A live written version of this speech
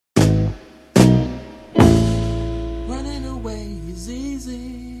away is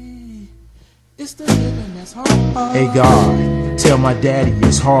easy. It's the living that's hard. Hey God, tell my daddy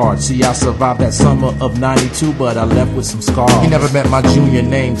it's hard. See, I survived that summer of '92, but I left with some scars. He never met my junior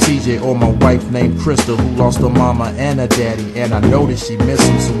named TJ or my wife named Crystal, who lost her mama and her daddy. And I know that she miss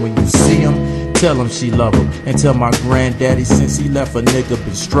him, so when you see him, tell him she love him. And tell my granddaddy since he left a nigga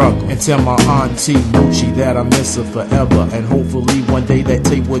been struggling. And tell my auntie Moochie that I miss her forever. And hopefully one day that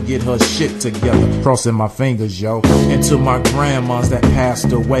tape will get her shit together. Crossing my fingers, yo. And to my grandmas that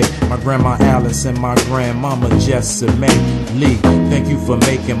passed away, my grandma Alice and my grandmama Jessie May Lee, thank you for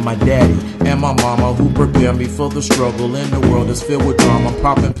making my daddy and my mama who prepared me for the struggle in the world that's filled with drama.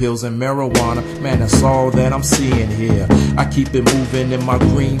 Popping pills and marijuana, man, that's all that I'm seeing here. I keep it moving in my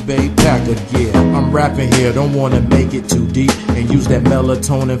Green Bay Packer gear. I'm rapping here, don't wanna make it too deep, and use that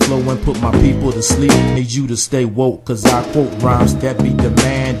melatonin flow and put my people to sleep. Need you to stay woke, cause I quote rhymes that be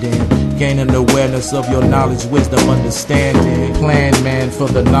demanding, gaining awareness of your knowledge, wisdom, understanding. Plan, man, for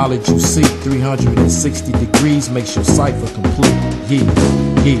the knowledge you seek. 360 degrees makes your cipher complete. Yeah,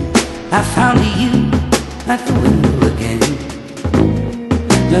 yeah. I found you at the window again,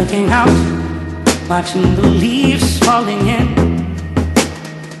 looking out, watching the leaves falling in.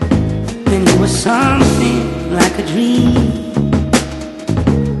 And it was something like a dream.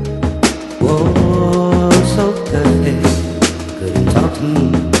 Whoa, so perfect, couldn't talk to me.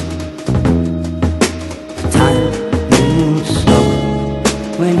 The time moves slow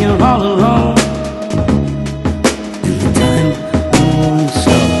when you're all alone. And the time moves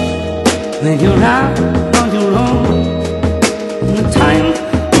slow when you're out on your own. And the time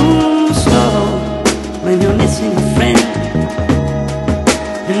moves slow when you're missing a friend.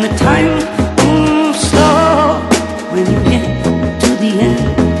 And the time moves slow when you get to the end.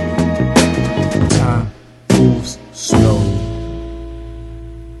 Time moves slow.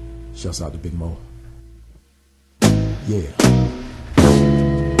 Shouts out to Big Mo. Yeah.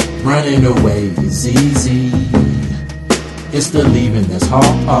 Running away is easy. It's the leaving that's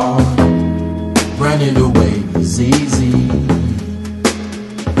hard. Running away is easy.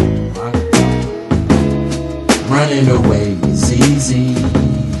 Running away is easy.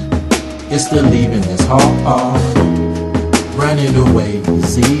 It's the leaving that's hard. Running away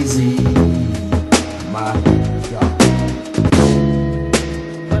is easy. My God.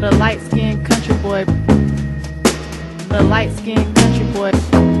 But a light-skinned country boy. The light-skinned country boy.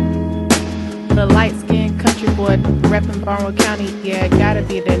 The light-skinned country boy reppin' Barnwell County. Yeah, it gotta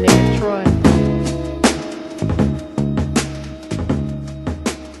be that nigga Troy.